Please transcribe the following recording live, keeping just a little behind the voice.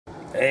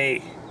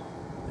Hey,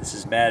 this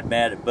is Mad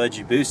at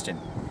Budgie Boostin'.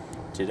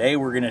 Today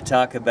we're going to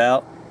talk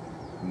about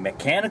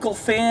mechanical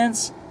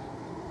fans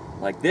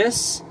like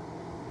this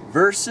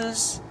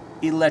versus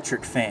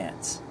electric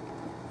fans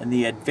and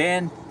the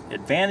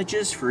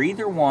advantages for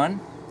either one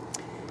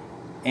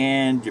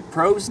and your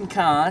pros and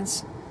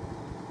cons.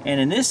 And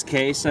in this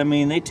case, I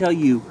mean, they tell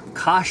you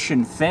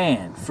caution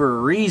fan for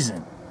a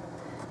reason.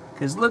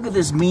 Because look at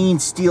this mean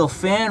steel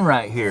fan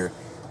right here.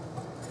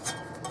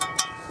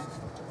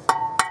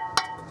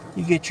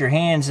 You get your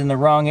hands in the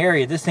wrong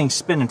area, this thing's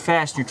spinning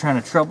fast and you're trying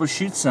to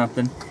troubleshoot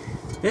something,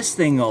 this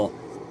thing will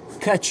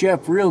cut you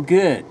up real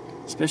good,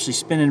 especially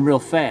spinning real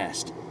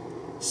fast.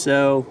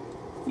 So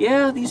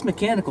yeah, these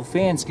mechanical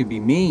fans can be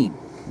mean.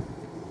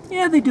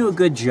 Yeah, they do a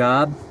good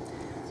job,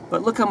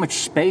 but look how much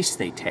space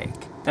they take.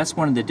 That's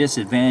one of the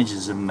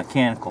disadvantages of a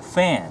mechanical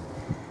fan.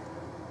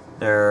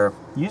 They're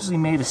usually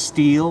made of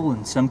steel,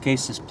 in some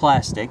cases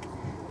plastic,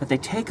 but they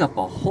take up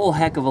a whole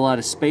heck of a lot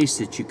of space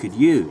that you could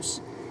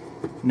use.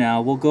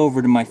 Now we'll go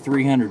over to my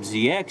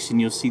 300ZX and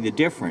you'll see the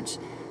difference.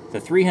 The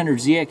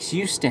 300ZX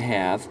used to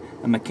have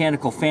a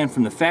mechanical fan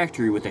from the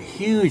factory with a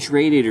huge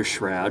radiator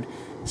shroud,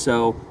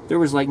 so there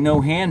was like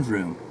no hand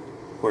room.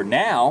 Where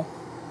now,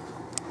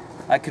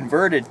 I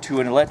converted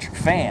to an electric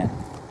fan.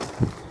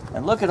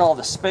 And look at all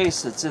the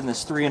space that's in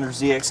this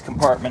 300ZX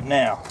compartment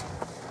now.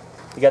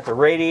 You got the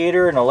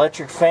radiator and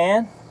electric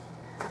fan.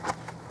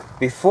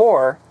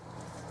 Before,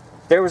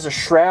 there was a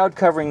shroud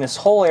covering this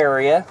whole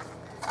area,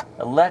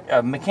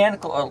 a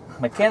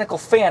mechanical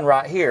fan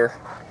right here,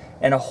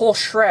 and a whole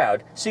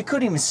shroud, so you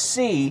couldn't even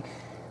see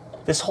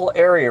this whole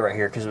area right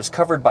here because it was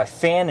covered by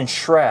fan and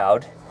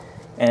shroud,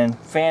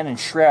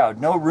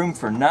 no room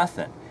for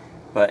nothing.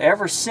 But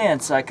ever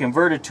since I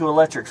converted to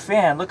electric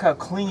fan, look how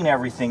clean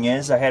everything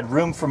is. I had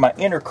room for my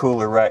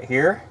intercooler right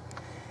here,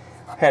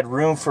 had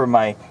room for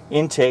my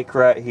intake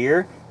right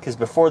here, because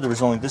before there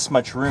was only this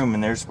much room,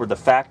 and there's where the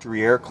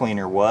factory air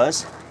cleaner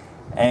was.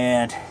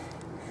 And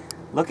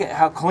look at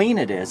how clean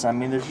it is. I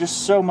mean, there's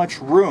just so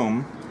much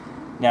room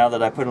now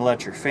that I put an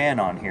electric fan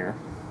on here.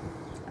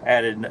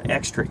 Added an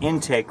extra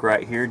intake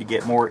right here to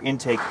get more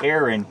intake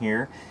air in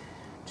here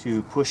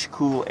to push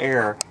cool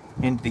air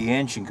into the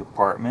engine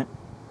compartment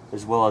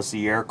as well as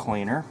the air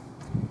cleaner,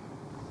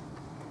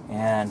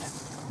 and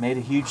made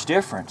a huge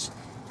difference.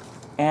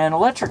 And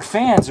electric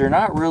fans are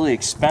not really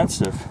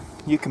expensive.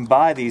 You can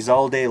buy these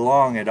all day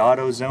long at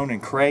AutoZone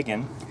and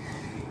Kragen.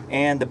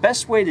 And the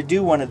best way to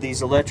do one of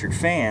these electric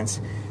fans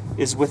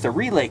is with a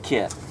relay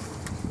kit.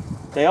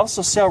 They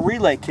also sell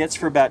relay kits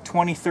for about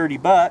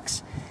 20-30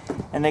 bucks,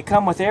 and they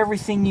come with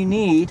everything you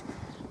need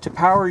to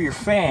power your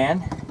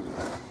fan,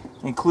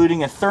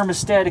 including a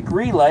thermostatic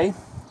relay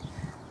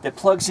that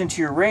plugs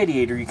into your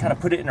radiator. You kind of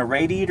put it in a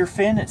radiator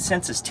fin, it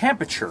senses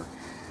temperature.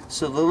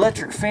 So the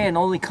electric fan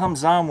only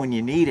comes on when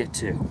you need it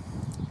to.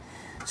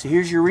 So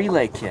here's your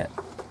relay kit.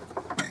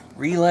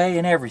 Relay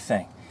and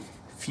everything.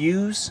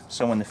 Fuse,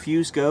 so when the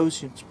fuse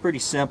goes, it's pretty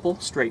simple,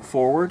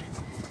 straightforward.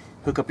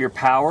 Hook up your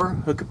power,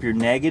 hook up your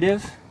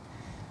negative,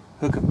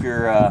 hook up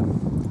your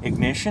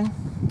ignition,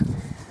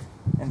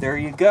 and there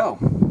you go.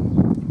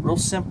 Real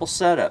simple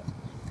setup.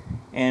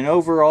 And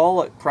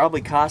overall, it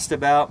probably cost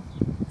about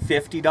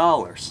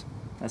 $50.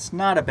 That's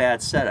not a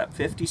bad setup.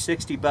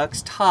 50-60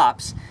 bucks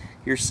tops,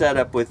 you're set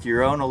up with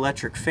your own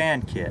electric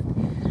fan kit,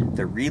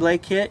 the relay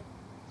kit,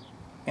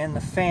 and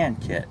the fan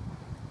kit.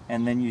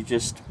 And then you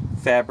just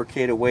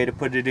fabricate a way to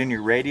put it in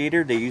your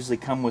radiator. They usually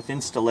come with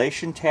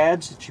installation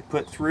tabs that you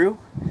put through,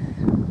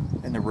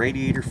 and the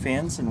radiator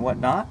fins and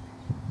whatnot.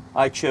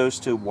 I chose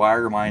to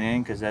wire mine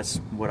in because that's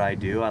what I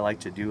do. I like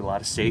to do a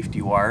lot of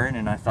safety wiring,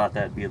 and I thought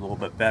that'd be a little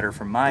bit better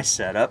for my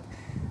setup.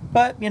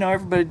 But you know,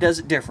 everybody does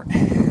it different.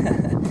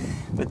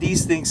 But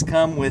these things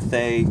come with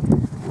a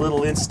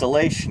little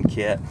installation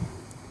kit.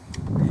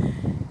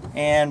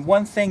 And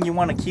one thing you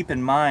want to keep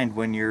in mind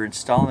when you're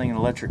installing an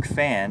electric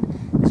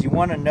fan is you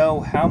want to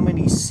know how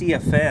many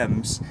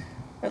CFMs,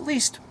 at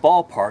least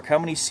ballpark, how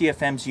many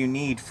CFMs you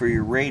need for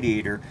your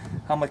radiator,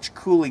 how much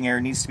cooling air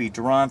needs to be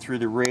drawn through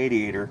the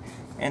radiator.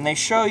 And they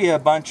show you a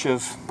bunch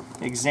of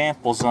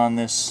examples on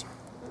this,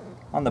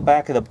 on the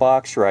back of the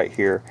box right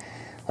here.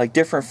 Like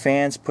different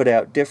fans put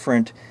out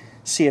different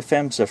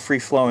CFMs of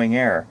free-flowing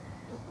air.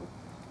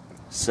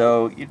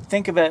 So you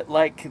think of it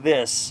like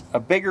this: a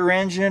bigger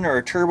engine or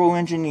a turbo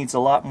engine needs a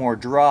lot more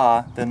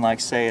draw than,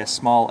 like, say, a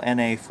small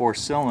NA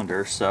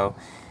 4-cylinder. So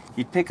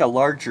you'd pick a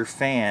larger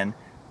fan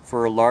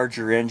for a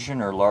larger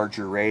engine or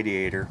larger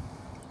radiator.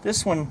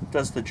 This one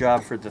does the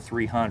job for the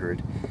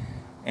 300.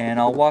 And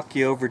I'll walk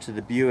you over to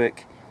the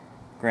Buick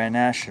Grand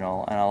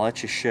National and I'll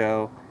let you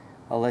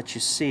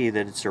see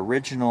that its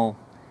original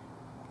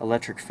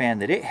electric fan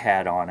that it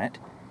had on it,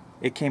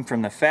 it came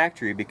from the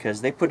factory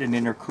because they put an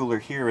intercooler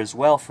here as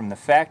well from the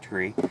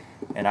factory,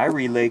 and I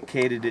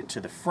relocated it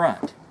to the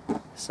front.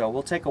 So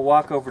we'll take a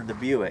walk over to the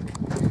Buick,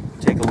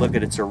 take a look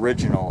at its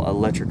original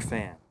electric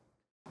fan.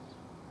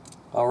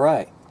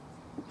 Alright,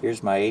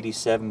 here's my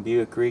 87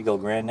 Buick Regal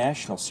Grand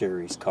National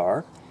Series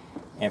car,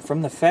 and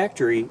from the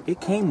factory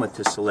it came with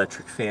this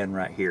electric fan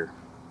right here.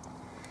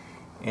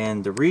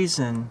 And the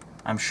reason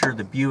I'm sure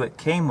the Buick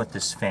came with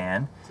this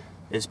fan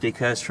is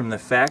because from the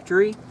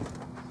factory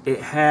it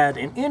had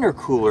an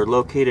intercooler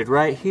located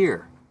right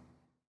here.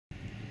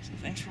 So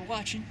thanks for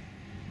watching.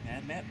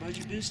 Mad Matt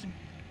Budget Boosting.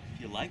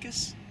 If you like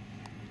us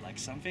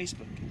on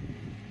Facebook,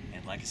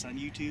 and like us on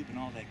YouTube and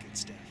all that good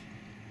stuff.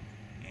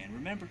 And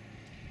remember,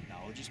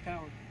 knowledge is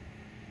power.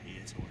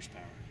 It's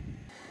horsepower.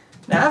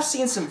 Now I've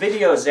seen some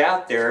videos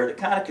out there that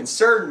kind of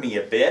concerned me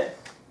a bit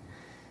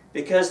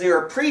because they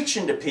were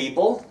preaching to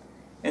people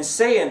and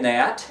saying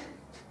that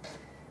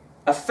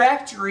a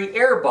factory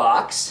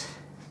airbox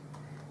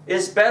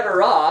is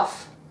better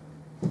off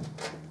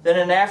than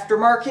an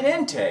aftermarket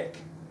intake,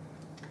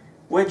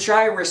 which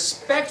I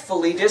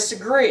respectfully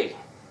disagree.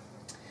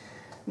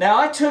 Now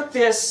I took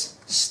this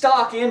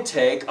stock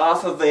intake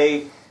off of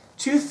a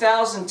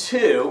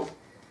 2002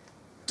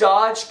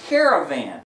 Dodge Caravan.